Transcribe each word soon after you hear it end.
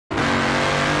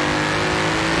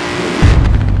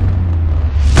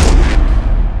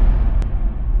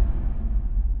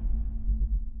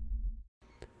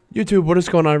YouTube, what is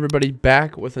going on, everybody?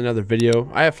 Back with another video.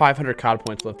 I have 500 COD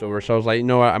points left over, so I was like, you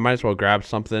know what, I might as well grab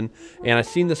something. And I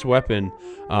seen this weapon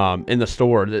in the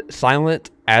store, the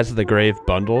Silent as the Grave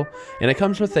bundle, and it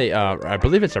comes with a, I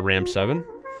believe it's a RAM-7.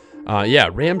 Yeah,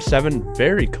 RAM-7,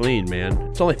 very clean, man.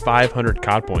 It's only 500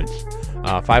 COD points.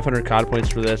 500 COD points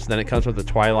for this. Then it comes with the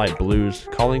Twilight Blues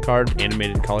calling card,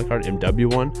 animated calling card,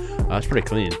 MW one. It's pretty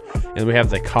clean. And we have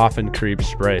the Coffin Creep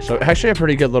spray. So actually a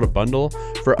pretty good little bundle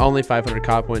for only 500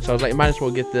 COD points. So I was like, I might as well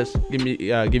get this. Give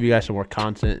you guys some more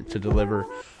content to deliver.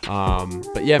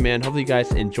 But yeah, man, hopefully you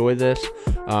guys enjoy this.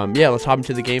 Yeah, let's hop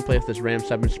into the gameplay with this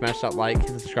RAM-7. Smash that like, hit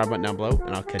the subscribe button down below,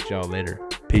 and I'll catch y'all later.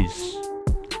 Peace.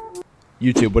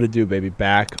 YouTube, what it do, baby?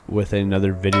 Back with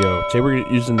another video. Today we're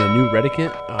using the new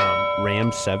Reticent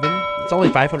RAM-7. It's only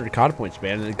 500 COD points,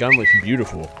 man, and the gun looks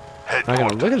beautiful. I'm not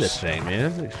gonna look at this thing,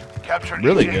 man. It looks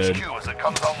really good.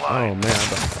 Oh man.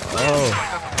 Oh.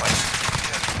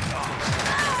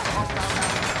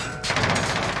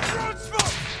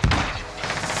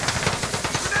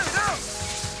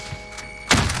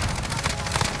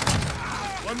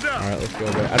 All right, let's go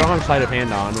there. I don't have sleight of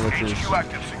hand on, which is.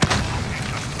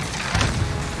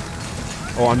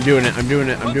 Oh, I'm doing it. I'm doing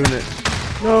it. I'm doing it.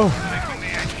 No. Oh,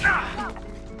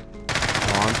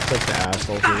 I'm such an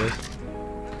asshole for this.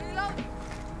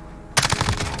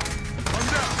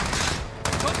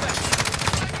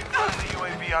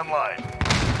 UAV online.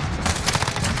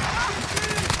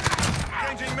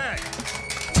 Changing mag.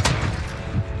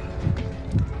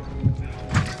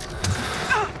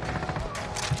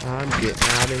 I'm getting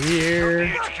out of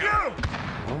here.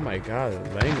 Oh my god, the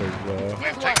language though.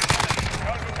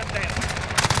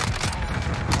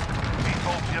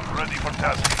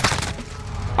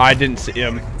 I didn't see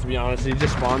him, to be honest. He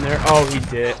just spawned there. Oh, he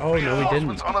did. Oh, no, he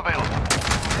didn't.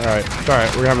 Alright, it's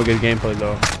alright. We're having a good gameplay,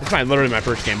 though. It's literally my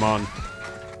first game on.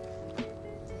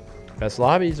 Best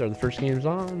lobbies are the first games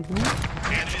on. I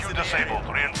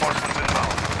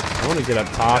want to get up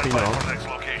top, you know,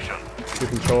 to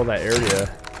control that area.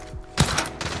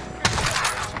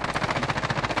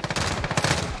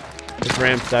 This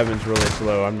RAM-7's really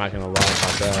slow. I'm not going to lie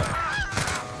about that.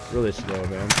 Really slow,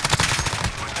 man.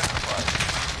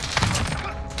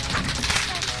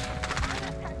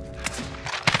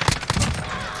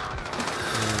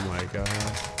 Oh my god.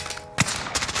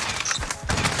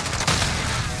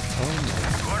 Oh my.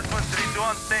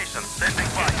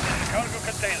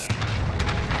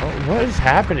 Oh, what is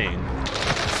happening?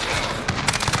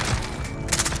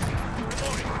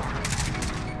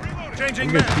 I'm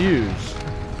confused.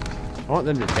 I want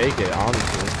them to take it,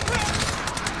 honestly.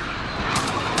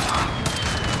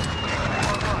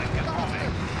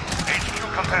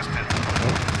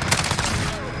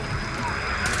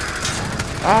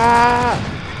 Ah!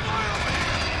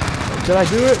 Did I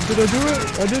do it? Did I do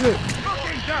it? I did it.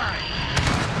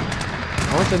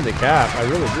 I want them to cap. I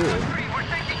really do.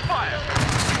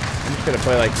 I'm just gonna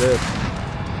play like this.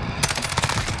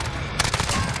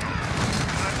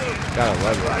 Gotta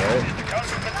love it, right?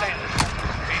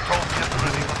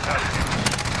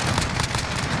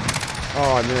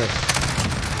 Oh, I missed.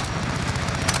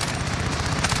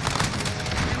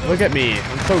 Look at me.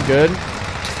 I'm so good.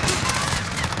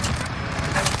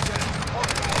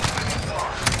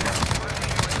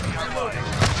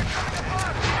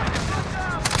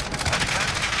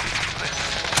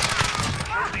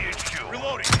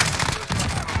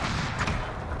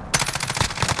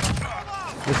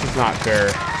 This is not fair.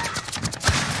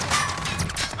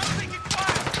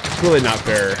 It's really not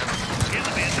fair.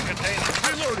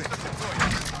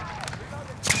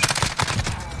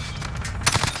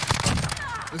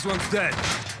 This one's dead.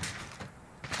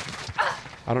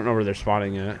 I don't know where they're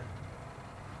spawning at.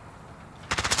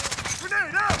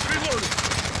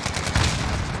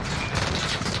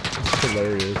 It's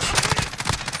hilarious.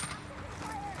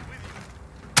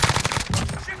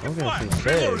 I'm gonna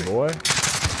say, boy.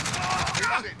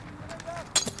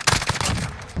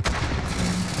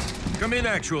 Come in,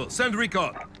 actual. Send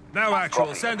recon. Now,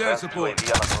 actual. Send air support.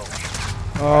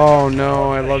 Oh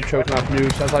no, I love choking off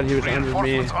nukes. I thought he was under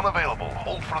me.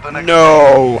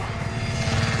 No!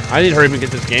 I need to hurry up and get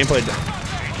this gameplay done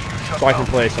so I can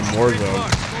play some Warzone.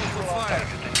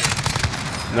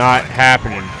 Not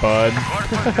happening, bud.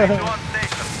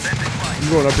 I'm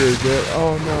going up here to get.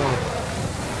 Oh no.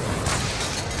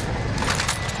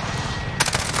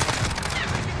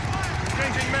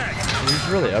 He's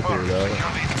really up here though.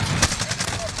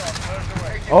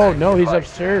 Oh no, he's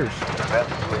upstairs.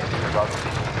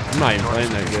 I'm not even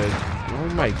playing that good. Oh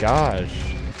my gosh.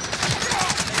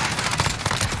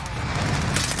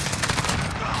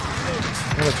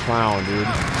 What a clown, dude.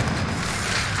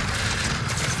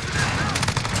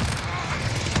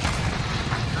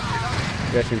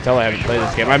 You guys can tell I haven't played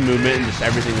this game. My movement and just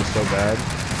everything is so bad.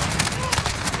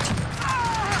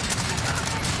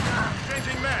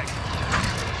 Changing mag.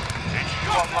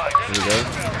 There we go.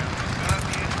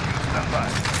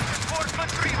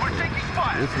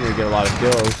 This is gonna get a lot of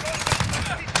kills.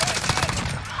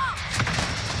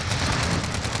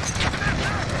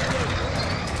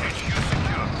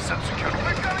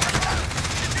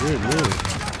 Good move.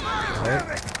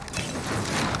 Right.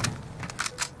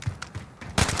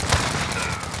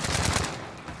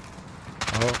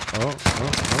 Oh.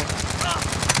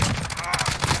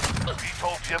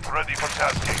 Beetle jet ready for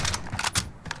tasking.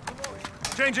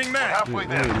 Changing mag. Halfway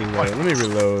there. Let me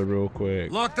reload real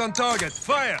quick. Locked on target.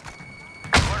 Fire.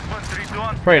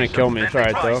 Probably gonna kill me. It's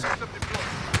alright though.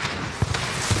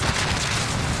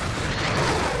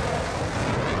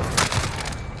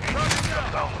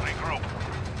 Down, regroup.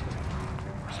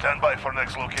 Stand by for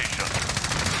next location.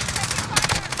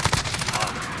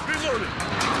 Reloaded.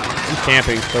 I'm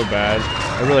camping so bad.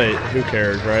 I really, who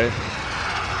cares, right?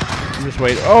 I'm just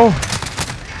waiting. Oh!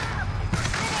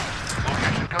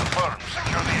 Location confirmed.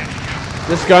 Secure the HQ.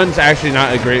 This gun's actually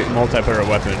not a great multiplayer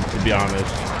weapon, to be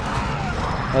honest.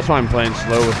 That's why I'm playing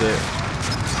slow with it.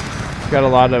 It's got a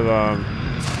lot of,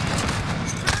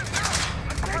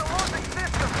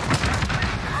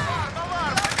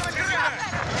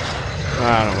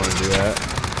 I don't want to do that.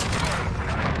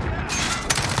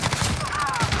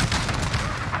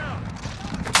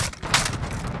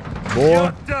 Boy.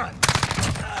 You're done.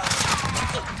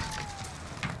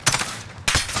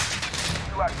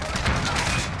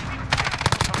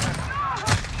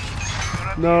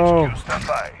 No. Stand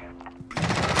by.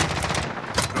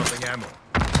 Dropping ammo.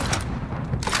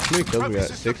 How many kills we got?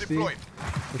 60? Let's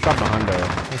drop a hundo.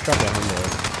 Let's drop a hundo.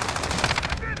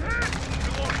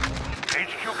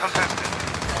 HQ contested.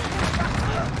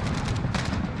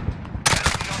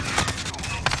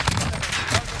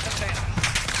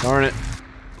 Darn it.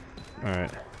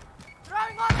 Alright.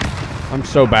 I'm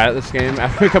so bad at this game.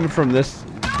 After coming from this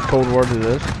Cold War to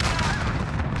this,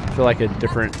 I feel like a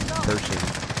different person.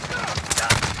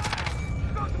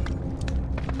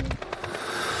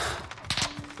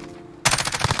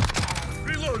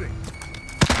 Reloading.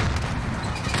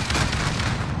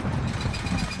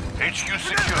 HQ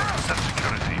secure. Set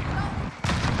security.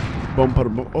 Boom, put a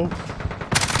boom. Oh.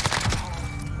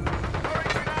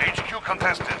 HQ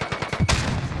contested.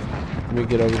 Let me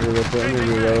get over here real quick. Let me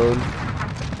reload.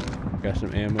 Got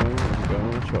some ammo. Let's go.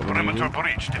 That's what we Perimeter needed.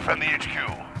 breach. Defend the HQ.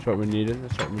 That's what we needed.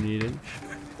 That's what we needed.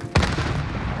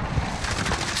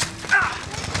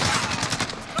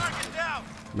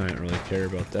 I don't really care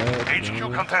about that. HQ No.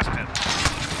 contested.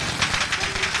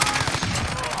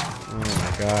 Oh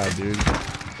my god, dude.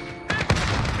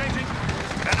 Changing.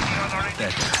 Enemy on our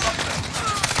HQ.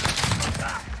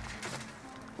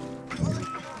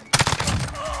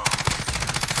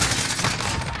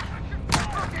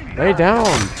 Lay down.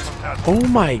 Oh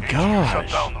my Shut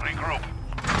gosh. down. Regroup.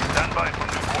 Stand by for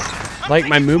report. Like,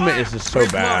 my movement is just so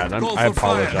Red bad. mark, I go for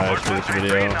fire. apologize for this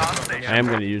video. I am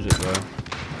going to use it though.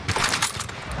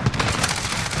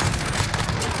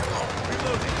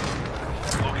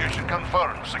 Location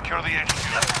confirmed. Secure the HQ.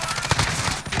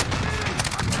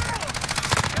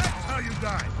 That's how you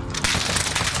die.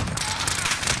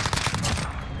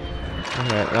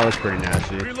 Okay, that was pretty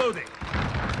nasty. Reloading.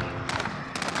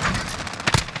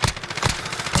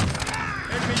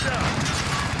 Enemy down.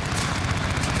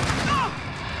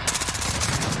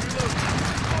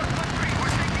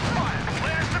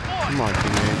 Come on,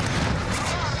 teammate.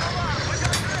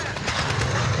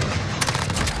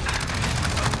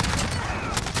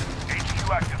 HQ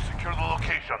active. Secure the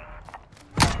location.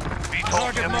 Beetle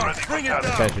Target jet marked. ready for Bring it tasking.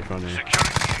 That's down. actually funny. Securing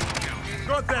the HQ.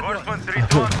 Got that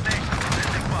one.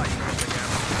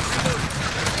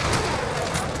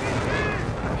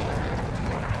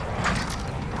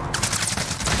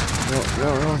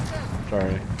 No.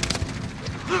 Sorry.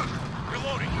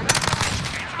 Reloading.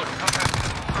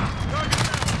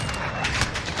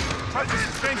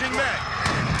 Changing mag.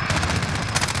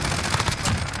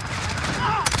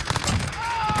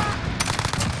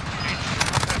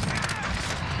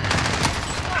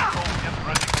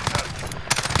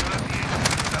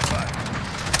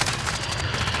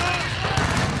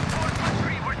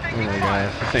 Oh my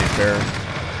gosh, this ain't fair.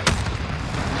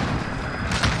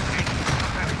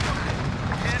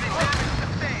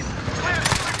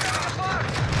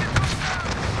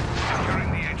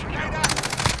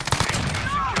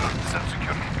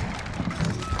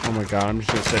 Oh my god, I'm just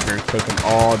gonna sit here and cook them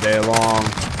all day long.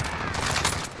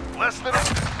 Less than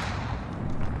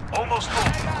almost full.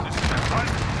 This is your time.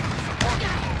 Support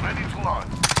vehicle ready to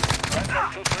launch.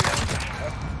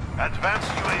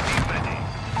 Advanced UAV ready.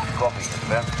 Copy.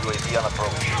 Advanced UAV on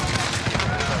approach.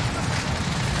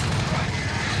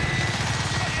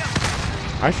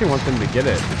 I actually want them to get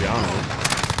it, to be honest.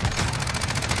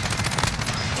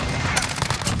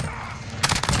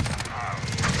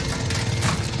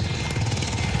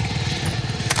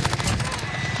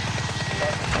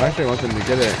 I actually want them to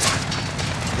get it.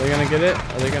 Are they gonna get it?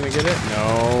 Are they gonna get it?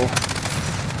 No.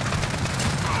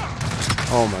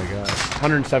 Oh my god.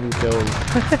 107 kills.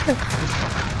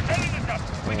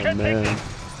 Oh man.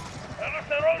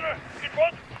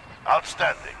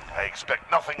 Outstanding. I expect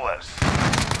nothing less.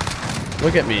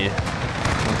 Look at me.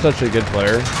 I'm such a good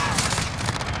player.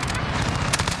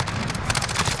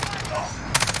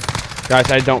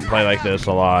 Guys, I don't play like this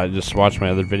a lot. Just watch my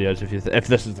other videos if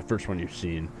this is the first one you've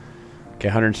seen. Okay,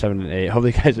 107 and 8.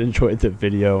 Hopefully you guys enjoyed the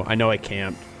video. I know I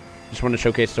camped. Just want to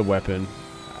showcase the weapon.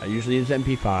 I usually use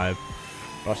MP5.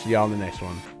 I'll see y'all in the next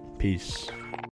one. Peace.